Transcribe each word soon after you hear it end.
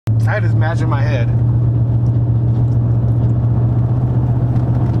I just imagine my head.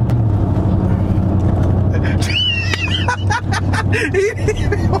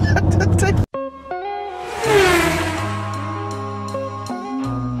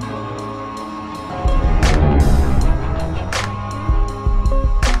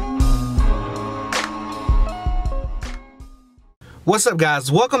 What's up, guys?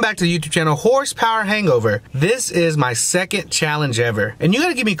 Welcome back to the YouTube channel Horsepower Hangover. This is my second challenge ever, and you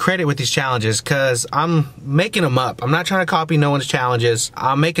gotta give me credit with these challenges because I'm making them up. I'm not trying to copy no one's challenges.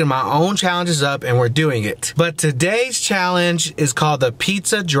 I'm making my own challenges up and we're doing it. But today's challenge is called the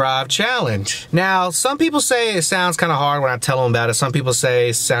Pizza Drive Challenge. Now, some people say it sounds kind of hard when I tell them about it. Some people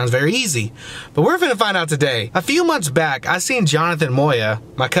say it sounds very easy, but we're gonna find out today. A few months back, I seen Jonathan Moya,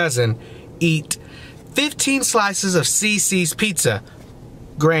 my cousin, eat 15 slices of CC's pizza.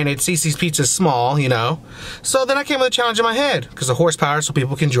 Granted, CC's pizza is small, you know. So then I came with a challenge in my head, because of horsepower so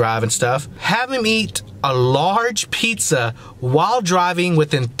people can drive and stuff. Have him eat a large pizza while driving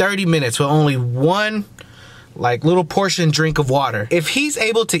within 30 minutes with only one like little portion drink of water. If he's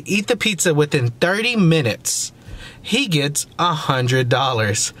able to eat the pizza within 30 minutes, he gets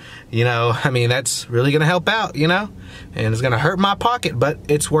 $100. You know, I mean, that's really gonna help out, you know? And it's gonna hurt my pocket, but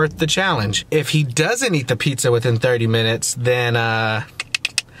it's worth the challenge. If he doesn't eat the pizza within 30 minutes, then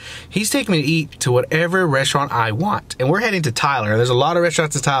he's taking me to eat to whatever restaurant I want. And we're heading to Tyler. There's a lot of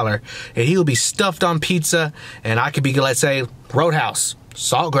restaurants in Tyler, and he'll be stuffed on pizza, and I could be, let's say, Roadhouse,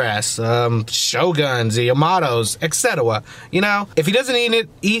 Saltgrass, Shoguns, the Amatos, etc. You know, if he doesn't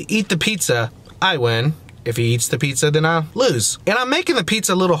eat the pizza, I win. If he eats the pizza, then I lose. And I'm making the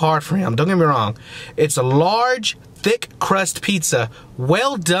pizza a little hard for him, don't get me wrong. It's a large, thick crust pizza,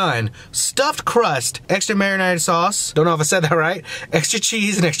 well done, stuffed crust, extra marinara sauce, don't know if I said that right, extra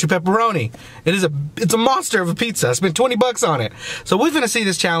cheese and extra pepperoni. It's a monster of a pizza. I spent 20 bucks on it. So we're gonna see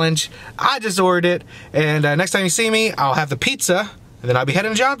this challenge. I just ordered it, and next time you see me, I'll have the pizza, and then I'll be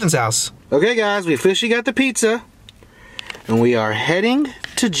heading to Jonathan's house. Okay guys, we officially got the pizza, and we are heading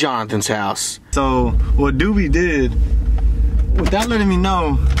to Jonathan's house. So what Doobie did, without letting me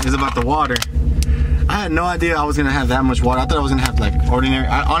know, is about the water. I had no idea I was gonna have that much water. I thought I was gonna have like ordinary.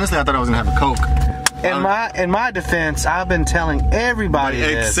 Honestly, I thought I was gonna have a Coke. In my defense, I've been telling everybody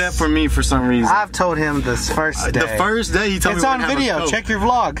this. Except for me, for some reason. I've told him this first day. The first day he told me it's on video. Check your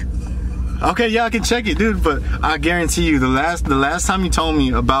vlog. Okay, yeah, I can check it, dude. But I guarantee you, the last time you told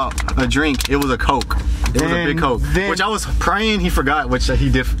me about a drink, it was a Coke. It was a big Coke, which I was praying he forgot. Which he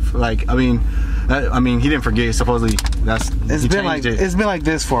did. Like, I mean, he didn't forget. Supposedly, it's been like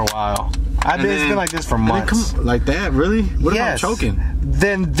this for a while. It's been like this for months. Like that, really? What if I'm choking?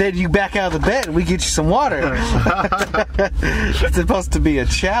 Then you back out of the bed and we get you some water. It's supposed to be a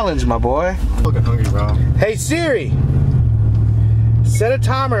challenge, my boy. I'm looking hungry, bro. Hey Siri, set a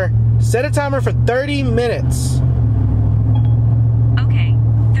timer. Set a timer for 30 minutes. Okay,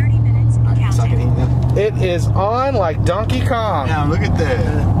 30 minutes counting. It is on like Donkey Kong. Yeah, look at that.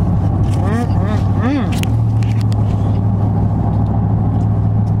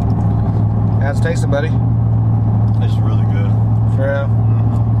 How's it tasting, buddy? It's really good. For real?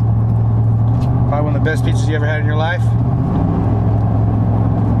 Probably one of the best pizzas you ever had in your life?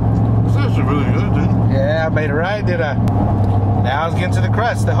 This is actually really good, dude. Yeah, I made it right, did I? Now I was getting to the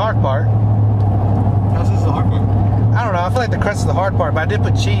crust, the hard part. How's this the hard part? I don't know, I feel like the crust is the hard part, but I did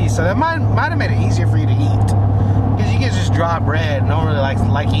put cheese, so that might have made it easier for you to eat. Because you get just dry bread and don't really like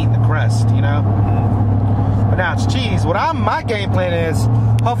eating the crust, you know? But now it's cheese. My game plan is,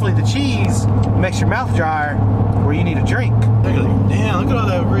 hopefully the cheese makes your mouth drier where you need a drink. Damn, look at all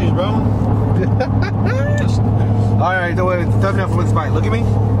that breeze, bro. Alright, thumb down for one bite. Look at me.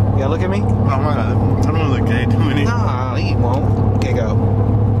 Yeah, look at me. Oh my God, I don't want to look gay doing it. Nah, he won't. Okay, go.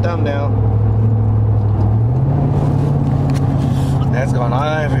 Thumb down. That's going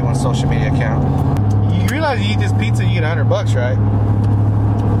on everyone's social media account. You realize you eat this pizza, you get $100, right?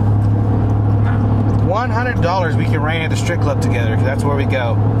 $100 we can reign at the strip club together, because that's where we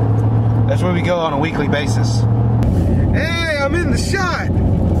go. That's where we go on a weekly basis. Hey, I'm in the shot!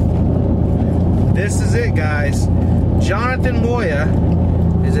 This is it, guys. Jonathan Moya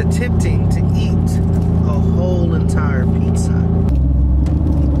is attempting to eat a whole entire pizza.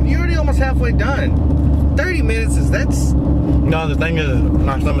 You're already almost halfway done. 30 minutes that's... No, the thing is,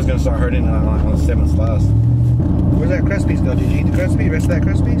 my stomach's gonna start hurting on the 7th slice. Where's that crust piece go? Did you eat the crust piece? The rest of that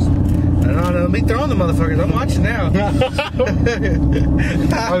crust piece? I don't know. Me throwing the motherfuckers. I'm watching now.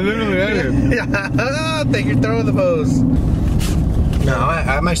 I literally ate it. I think you're throwing the pose. No,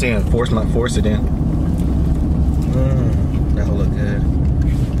 I'm actually gonna force it in. That'll look good.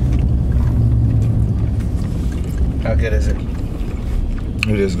 How good is it?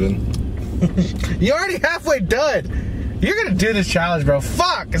 It is good. You're already halfway done. You're gonna do this challenge, bro.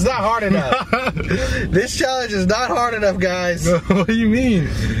 Fuck, it's not hard enough. This challenge is not hard enough, guys. What do you mean?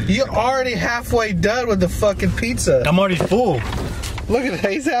 You're already halfway done with the fucking pizza. I'm already full. Look at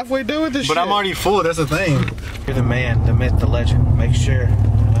that, he's halfway done with this shit. But I'm already full, that's the thing. You're the man, the myth, the legend. Make sure.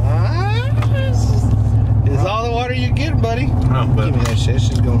 This is all the water you get, buddy. No, but give me that shit. It's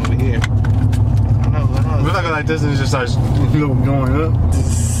just going over here. I know. We're not like this and it just starts going up.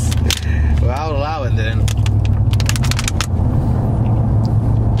 Well, I'll allow it then.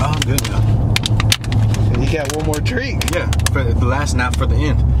 Oh, I'm good now. You got one more drink. Yeah, for the last nap for the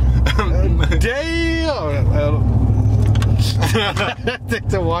end. Damn! Take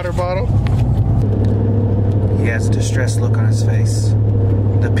the water bottle. He has a distressed look on his face.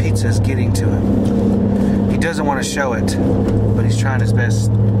 The pizza is getting to him. He doesn't want to show it, but he's trying his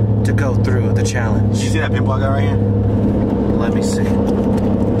best to go through the challenge. You see that pinball guy right here? Let me see.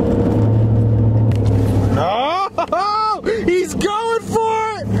 No! He's going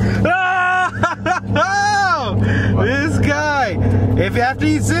for it! Oh! This guy! If after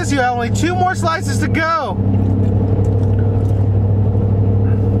he eats this, you have only 2 more slices to go.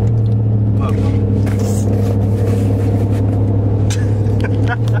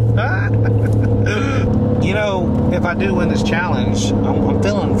 You know, if I do win this challenge, I'm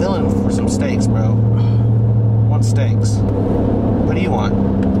feeling for some steaks, bro. I want steaks. What do you want?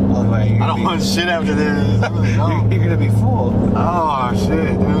 Oh, wait, I don't want shit after this. I really don't. You're gonna be full. Oh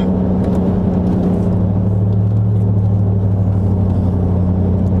shit, dude.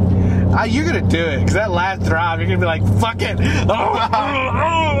 You're gonna do it, because that last drive, you're gonna be like, fuck it. Just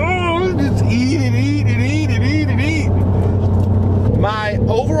eat and eat and eat and eat and eat. My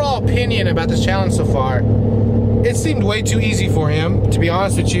overall opinion about this challenge so far, it seemed way too easy for him, to be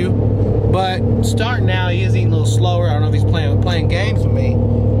honest with you. But starting now, he is eating a little slower. I don't know if he's playing games with me,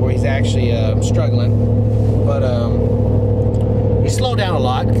 or he's actually struggling. But he slowed down a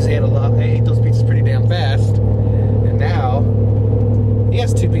lot, because he ate those pizzas pretty damn fast. And now, he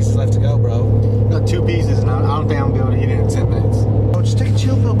has 2 pieces left to go, bro. Got 2 pieces, and I don't think I'm gonna be able to eat it in 10 minutes. Oh, just take a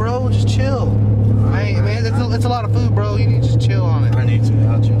chill pill, bro. Just chill. Hey, man, it's a lot of food, bro. You need to just chill on it. I need to.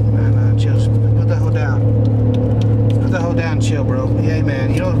 I'll chill. Man, chill. Put that hoe down. Put that hoe down and chill, bro. Yeah,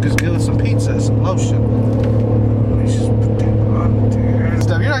 man. You know what's good with some pizza, some lotion. Let me just put that on there.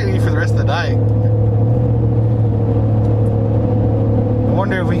 Stuff you're not gonna eat for the rest of the night. I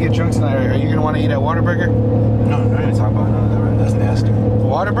wonder if we get drunk tonight. Are you gonna want to eat at Whataburger? No, I'm not gonna talk about none of that right now. That's nasty.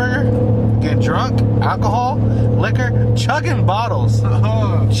 Whataburger? Get drunk, alcohol, liquor, chugging bottles.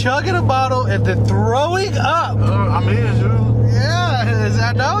 Chugging a bottle and then throwing up. I'm eating, dude. Yeah,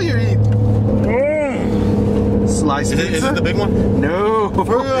 I know you're eating. Slice pizza. Is it the big one? No,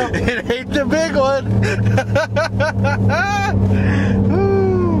 it ain't the big one.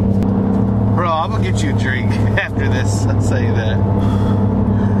 Bro, I'm gonna get you a drink after this. I'll tell you that.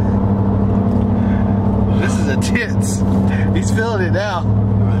 This is intense. He's feeling it now.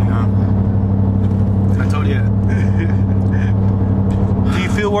 I told you. Do you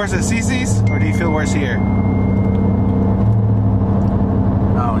feel worse at CC's or do you feel worse here?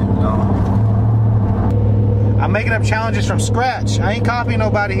 I don't even know. I'm making up challenges from scratch. I ain't copying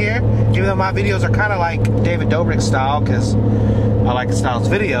nobody here, even though my videos are kind of like David Dobrik's style, because I like the style's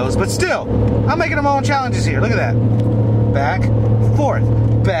videos, but still, I'm making my own challenges here. Look at that. Back, forth,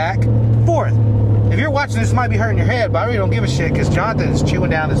 back, forth. If you're watching this, it might be hurting your head, but I really don't give a shit, because Jonathan's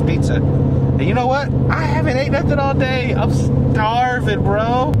chewing down this pizza. And you know what? I haven't ate nothing all day. I'm starving,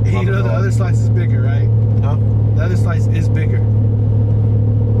 bro. You know the other slice is bigger, right? Huh? The other slice is bigger.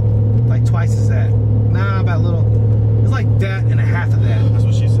 Like twice as that. Nah, about a little. It's like that and a half of that. That's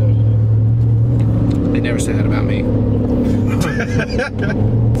what she said. They never said that about me.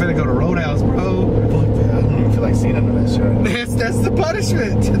 Finna go to Roadhouse, bro. Fuck that. I don't even feel like seeing none of that shit right now. That's the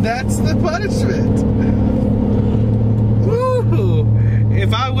punishment. That's the punishment. Woo!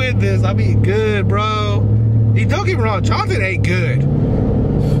 If I win this, I'll be good, bro. Don't get me wrong, Jonathan ain't good.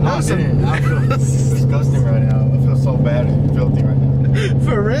 I didn't. I feel disgusting right now. I feel so bad and filthy right now.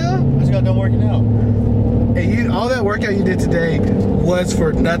 For real? I just got done working out. Hey, all that workout you did today was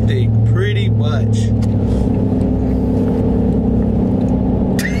for nothing, pretty much.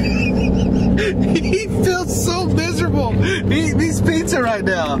 He feels so miserable. He eats pizza right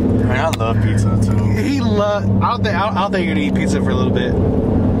now. Man, I love pizza too. I don't think you're gonna eat pizza for a little bit.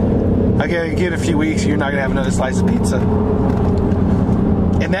 I guarantee in a few weeks you're not gonna have another slice of pizza.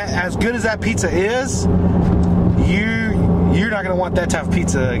 And that, as good as that pizza is, you're not gonna want that type of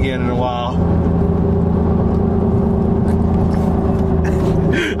pizza again in a while.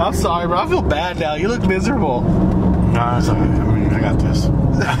 I'm sorry, bro. I feel bad now. You look miserable. Nah, it's alright. I mean, I got this.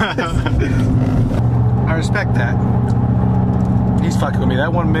 I respect that. He's fucking with me.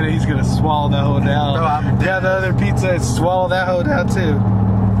 That 1 minute he's gonna swallow that whole down. No, yeah, the other pizza is swallow that whole down too.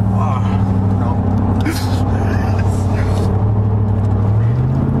 No.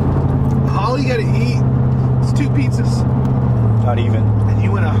 All you gotta eat is 2 pizzas. Not even. And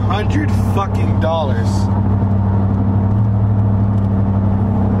you win $100 fucking dollars.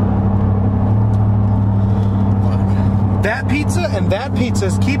 That pizza and that pizza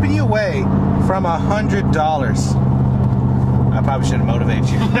is keeping you away from $100. I probably shouldn't motivate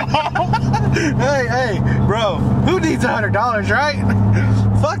you. hey, bro, who needs $100, right?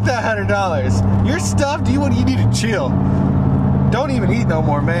 Fuck that $100. You're stuffed. You need to chill. Don't even eat no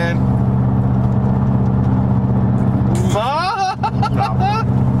more, man.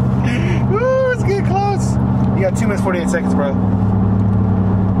 Ooh, it's getting close. You got 2 minutes 48 seconds, bro.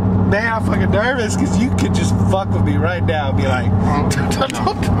 Man, I'm fucking nervous because you could just fuck with me right now and be like,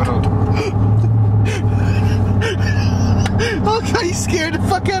 okay, you scared the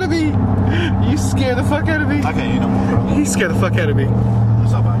fuck out of me. You scared the fuck out of me. I can't eat no more, bro. You scared the fuck out of me.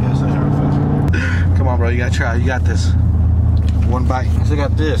 What's up, I guess? Come on, bro, you gotta try. You got this. 1 bite. I still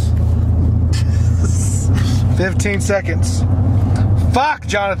got this. 15 seconds. Fuck,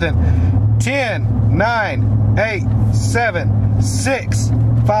 Jonathan. 10, 9, 8, 7, 6,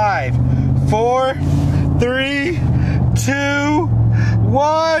 5, 4, 3, 2,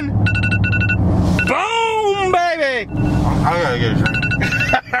 1. Boom, baby! I gotta get a drink.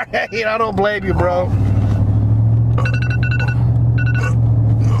 Hey, I don't blame you, bro.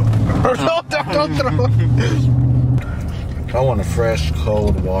 Don't throw it. I want a fresh,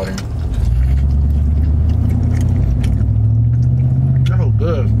 cold water. Oh,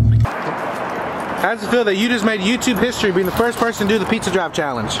 good. How does it feel that you just made YouTube history being the first person to do the pizza drop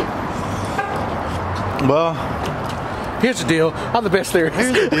challenge? Well, here's the deal. I'm the best there is.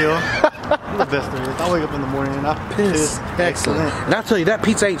 here's the deal. I'm the best there is. I wake up in the morning and I piss. Excellent. And I'll tell you, that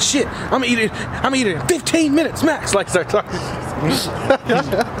pizza ain't shit. I'm eating it in 15 minutes max, like start talking.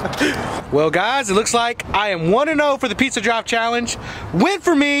 Well, guys, it looks like I am 1-0 for the pizza drop challenge. Win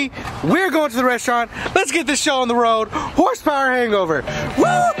for me. We're going to the restaurant. Let's get this show on the road. Horsepower Hangover.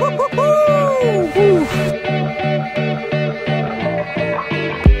 Woo! Woo! Woo! Woo!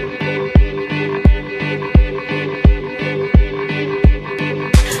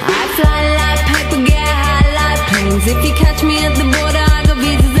 If you catch me at the border, I got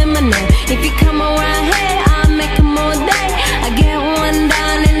visas in my name. If you come around here, I'll make them all day. I get one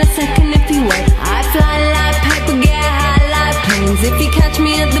down in a second if you wait. I fly like paper, get high like planes. If you catch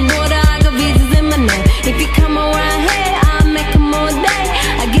me at the border, I got visas in my name. If you come around here, I'll make them all day.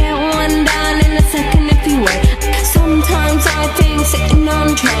 I get one down in a second if you wait. Sometimes I think sitting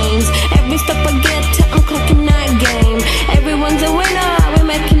on trains. Every step I get to, I'm clocking that game. Everyone's a winner, we're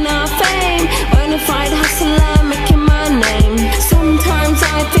making our fame. Bonafide hustler, making my name. Sometimes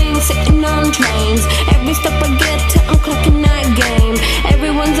I think sitting on trains. Every step I get to, I'm clocking that game.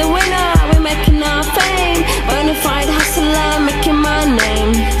 Everyone's a winner, we're making our fame. Bonafide hustler, making my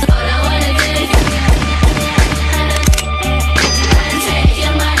name. All I wanna do is take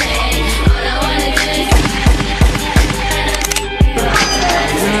your money. All I wanna do is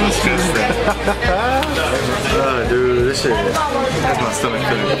dude, this shit has my stomach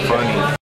feeling funny.